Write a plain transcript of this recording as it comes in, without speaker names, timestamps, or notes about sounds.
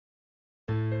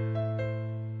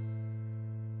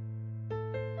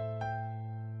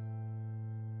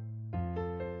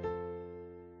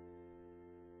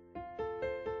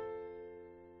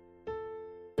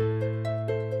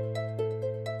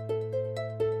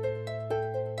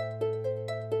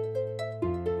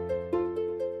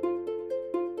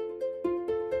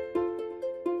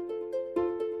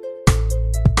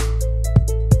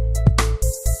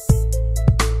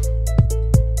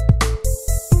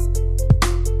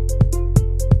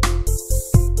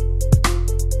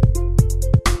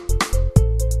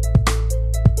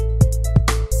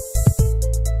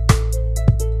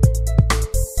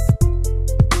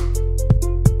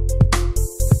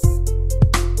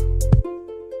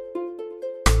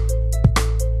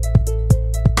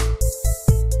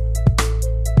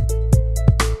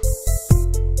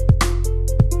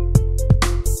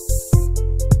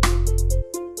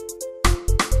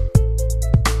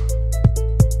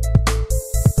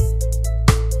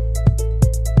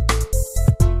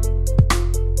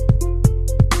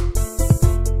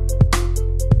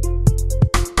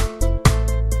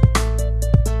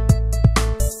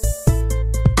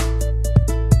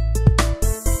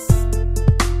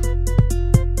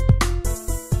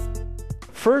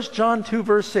1 John 2,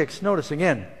 verse 6. Notice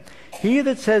again. He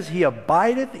that says he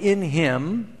abideth in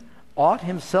him ought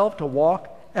himself to walk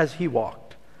as he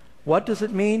walked. What does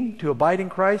it mean to abide in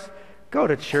Christ? Go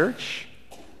to church.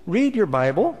 Read your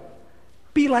Bible.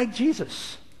 Be like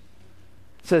Jesus.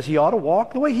 It says he ought to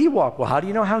walk the way he walked. Well, how do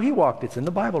you know how he walked? It's in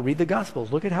the Bible. Read the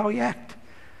Gospels. Look at how he acted.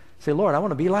 Say, Lord, I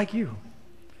want to be like you.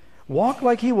 Walk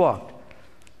like he walked.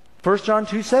 1 John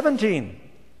 2:17.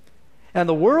 And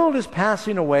the world is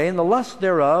passing away, and the lust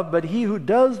thereof, but he who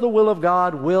does the will of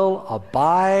God will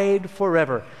abide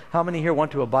forever. How many here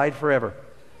want to abide forever?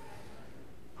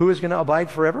 Who is going to abide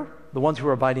forever? The ones who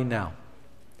are abiding now.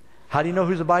 How do you know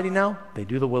who's abiding now? They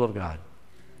do the will of God.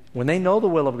 When they know the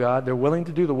will of God, they're willing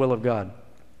to do the will of God.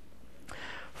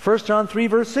 1 John 3,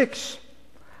 verse 6.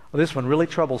 Well, this one really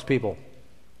troubles people.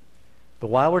 But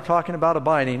while we're talking about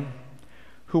abiding,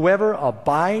 whoever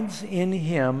abides in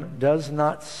him does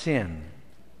not sin.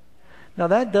 Now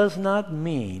that does not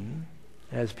mean,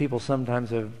 as people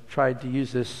sometimes have tried to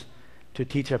use this to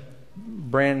teach a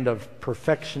brand of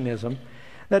perfectionism,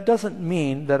 that doesn't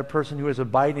mean that a person who is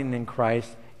abiding in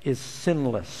Christ is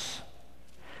sinless.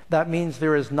 That means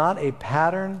there is not a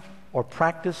pattern or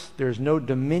practice. There is no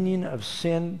dominion of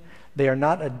sin. They are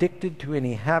not addicted to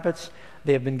any habits.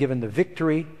 They have been given the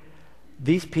victory.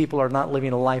 These people are not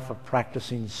living a life of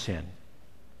practicing sin.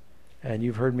 And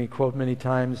you've heard me quote many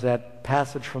times that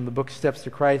passage from the book Steps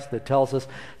to Christ that tells us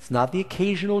it's not the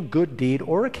occasional good deed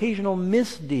or occasional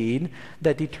misdeed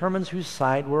that determines whose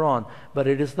side we're on, but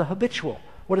it is the habitual.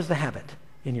 What is the habit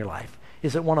in your life?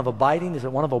 Is it one of abiding? Is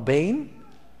it one of obeying?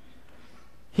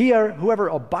 Whoever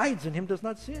abides in him does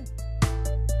not sin.